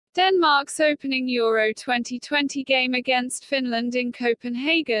Denmark's opening Euro 2020 game against Finland in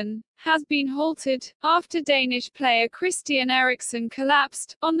Copenhagen has been halted after Danish player Christian Eriksen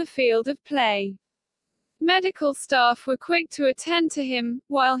collapsed on the field of play. Medical staff were quick to attend to him,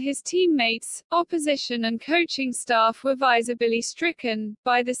 while his teammates, opposition and coaching staff were visibly stricken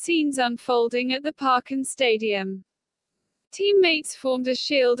by the scenes unfolding at the Parken Stadium. Teammates formed a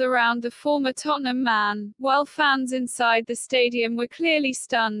shield around the former Tottenham man, while fans inside the stadium were clearly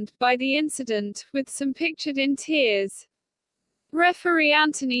stunned by the incident, with some pictured in tears. Referee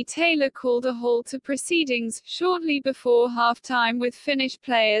Anthony Taylor called a halt to proceedings shortly before half-time, with Finnish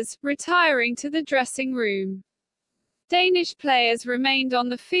players retiring to the dressing room. Danish players remained on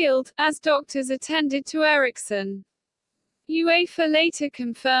the field, as doctors attended to Eriksen. UEFA later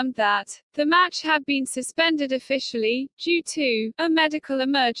confirmed that the match had been suspended officially, due to a medical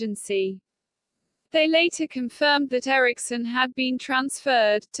emergency. They later confirmed that Eriksen had been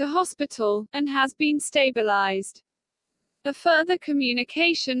transferred to hospital, and has been stabilized. A further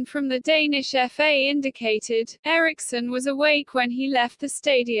communication from the Danish FA indicated Eriksen was awake when he left the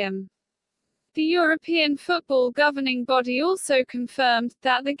stadium. The European football governing body also confirmed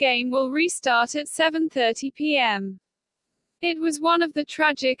that the game will restart at 7:30 p.m. It was one of the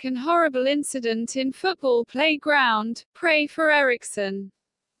tragic and horrible incident in football playground. Pray for Eriksen.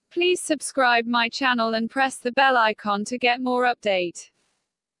 Please subscribe my channel and press the bell icon to get more update.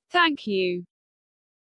 Thank you.